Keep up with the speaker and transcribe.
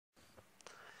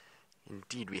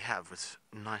Indeed we have. It's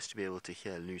nice to be able to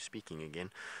hear Lou speaking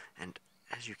again. And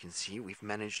as you can see, we've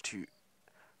managed to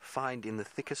find in the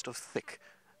thickest of thick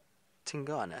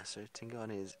Tingana. So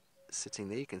Tingana is sitting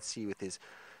there. You can see with his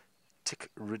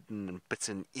tick-ridden and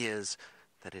bitten ears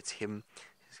that it's him.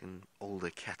 He's an older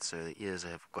cat, so the ears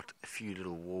have got a few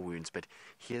little war wounds, but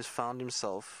he has found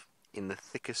himself in the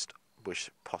thickest bush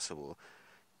possible.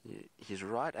 He's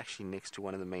right actually next to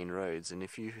one of the main roads, and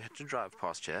if you had to drive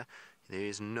past here, there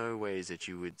is no ways that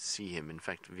you would see him. In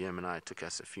fact, Viam and I, it took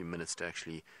us a few minutes to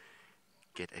actually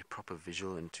get a proper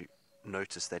visual and to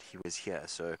notice that he was here.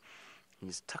 So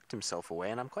he's tucked himself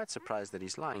away, and I'm quite surprised that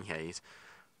he's lying here. He's,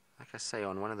 like I say,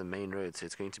 on one of the main roads, so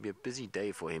it's going to be a busy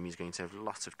day for him. He's going to have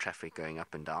lots of traffic going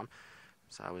up and down.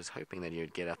 So I was hoping that he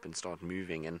would get up and start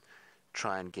moving and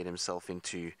try and get himself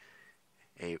into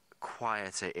a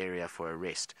quieter area for a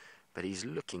rest. But he's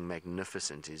looking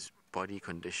magnificent. His body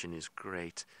condition is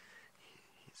great.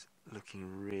 He's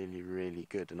looking really, really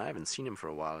good. And I haven't seen him for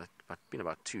a while. It's been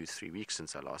about 2-3 weeks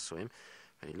since I last saw him.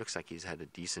 But he looks like he's had a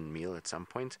decent meal at some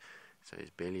point. So his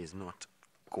belly is not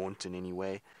gaunt in any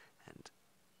way. And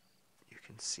you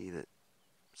can see the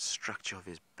structure of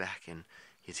his back and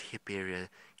his hip area.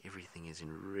 Everything is in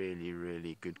really,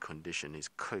 really good condition. His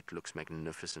coat looks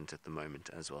magnificent at the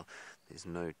moment as well. There's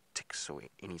no ticks or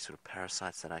any sort of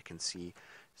parasites that I can see.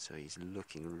 So he's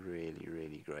looking really,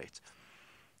 really great.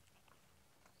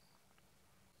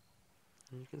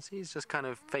 And you can see he's just kind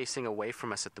of facing away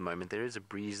from us at the moment. There is a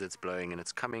breeze that's blowing and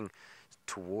it's coming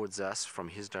towards us from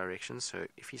his direction. So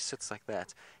if he sits like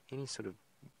that, any sort of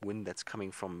wind that's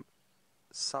coming from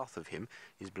south of him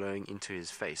is blowing into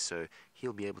his face, so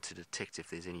he'll be able to detect if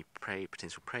there's any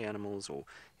potential prey animals, or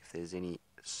if there's any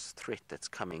threat that's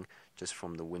coming just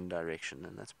from the wind direction,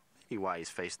 and that's maybe why he's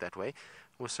faced that way.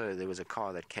 Also, there was a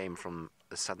car that came from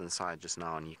the southern side just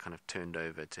now, and he kind of turned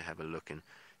over to have a look and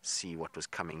see what was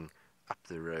coming up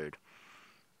the road.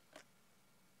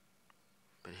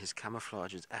 But his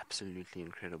camouflage is absolutely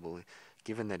incredible.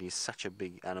 Given that he's such a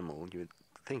big animal, you would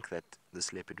think that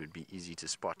this leopard would be easy to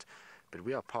spot. But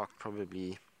we are parked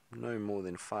probably no more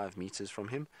than 5 meters from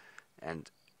him, and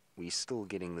we're still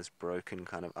getting this broken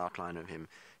kind of outline of him.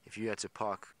 If you had to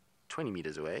park 20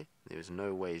 meters away, there's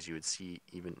no ways you would see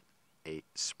even a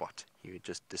spot. He would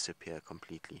just disappear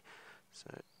completely. So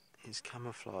his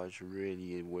camouflage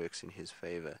really works in his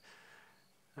favor.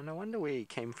 And I wonder where he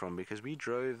came from, because we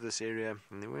drove this area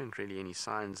and there weren't really any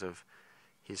signs of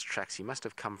his tracks. He must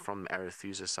have come from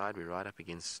Arathusa side. We're right up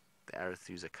against the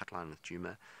Arathusa cut line with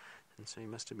Djuma. And so he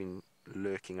must have been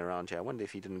lurking around here. I wonder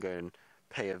if he didn't go and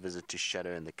pay a visit to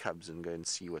Shadow and the cubs and go and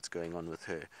see what's going on with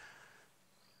her.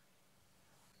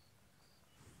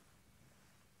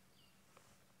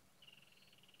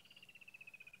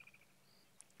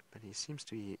 But he seems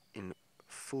to be in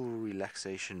full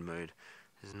relaxation mode.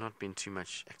 There's not been too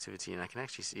much activity, and I can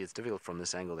actually see it's difficult from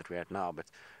this angle that we're at now, but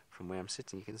from where I'm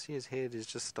sitting you can see his head is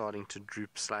just starting to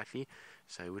droop slightly,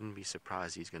 so I wouldn't be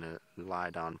surprised he's going to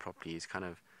lie down properly. He's kind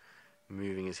of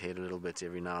moving his head a little bit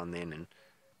every now and then, and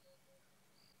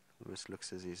almost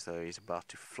looks as though he's about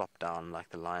to flop down like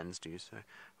the lions do, so I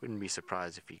wouldn't be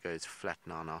surprised if he goes flat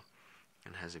now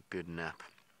and has a good nap.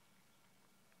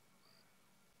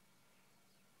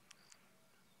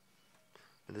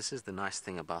 But this is the nice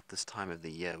thing about this time of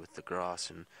the year with the grass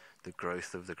and the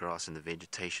growth of the grass and the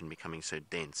vegetation becoming so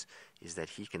dense, is that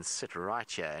he can sit right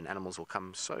here and animals will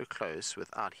come so close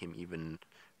without him even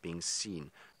being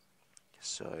seen.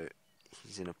 So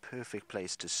he's in a perfect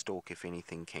place to stalk if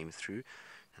anything came through,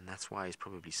 and that's why he's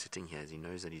probably sitting here, as he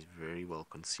knows that he's very well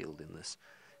concealed in this,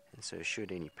 and so should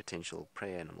any potential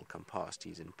prey animal come past,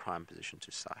 he's in prime position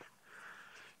to sight.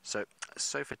 So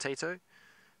for Tato,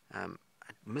 I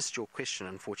missed your question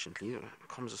unfortunately.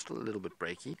 Comms are still a little bit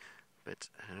breaky, but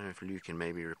I don't know if Lou can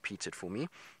maybe repeat it for me.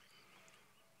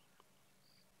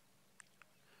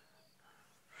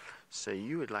 So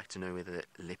you would like to know whether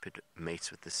the leopard mates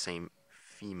with the same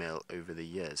female over the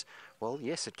years. Well,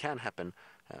 yes, it can happen.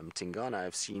 Tingana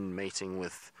I've seen mating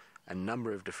with a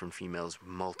number of different females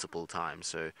multiple times.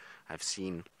 So I've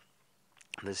seen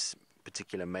this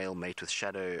particular male mate with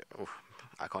Shadow,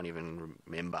 I can't even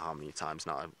remember how many times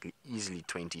now, easily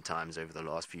 20 times over the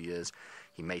last few years.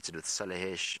 He mated with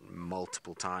Sulahesh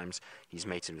multiple times. He's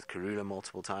mated with Karula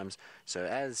multiple times. So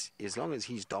as long as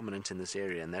he's dominant in this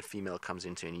area and that female comes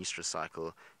into an estrus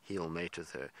cycle, he'll mate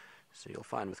with her. So you'll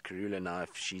find with Karula now,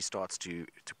 if she starts to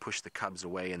push the cubs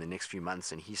away in the next few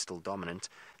months and he's still dominant,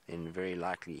 then very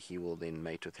likely he will then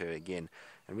mate with her again.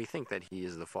 And we think that he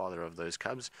is the father of those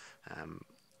cubs.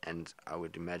 and I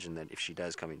would imagine that if she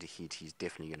does come into heat, he's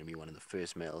definitely going to be one of the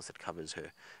first males that covers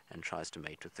her and tries to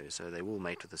mate with her. So they will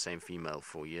mate with the same female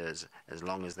for years, as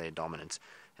long as they're dominant.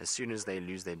 As soon as they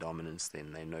lose their dominance,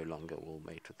 then they no longer will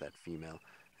mate with that female,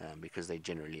 because they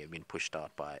generally have been pushed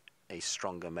out by a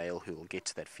stronger male who will get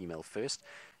to that female first.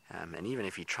 And even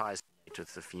if he tries to mate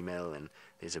with the female and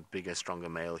there's a bigger, stronger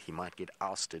male, he might get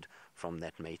ousted from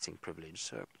that mating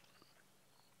privilege.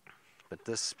 But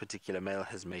this particular male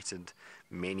has mated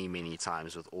many, many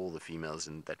times with all the females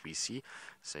that we see.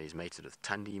 So he's mated with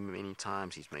Tundi many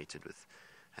times, he's mated with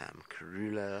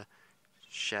Karula,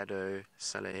 Shadow,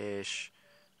 Salahesh,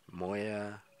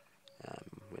 Moya.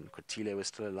 When Kotile was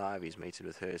still alive, he's mated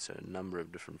with her, so a number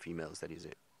of different females that he's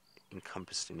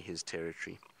encompassed in his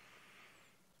territory.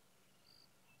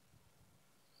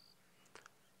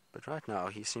 But right now,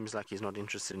 he seems like he's not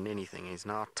interested in anything. He's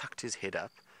now tucked his head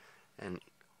up, and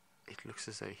it looks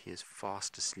as though he is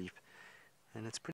fast asleep, and it's pretty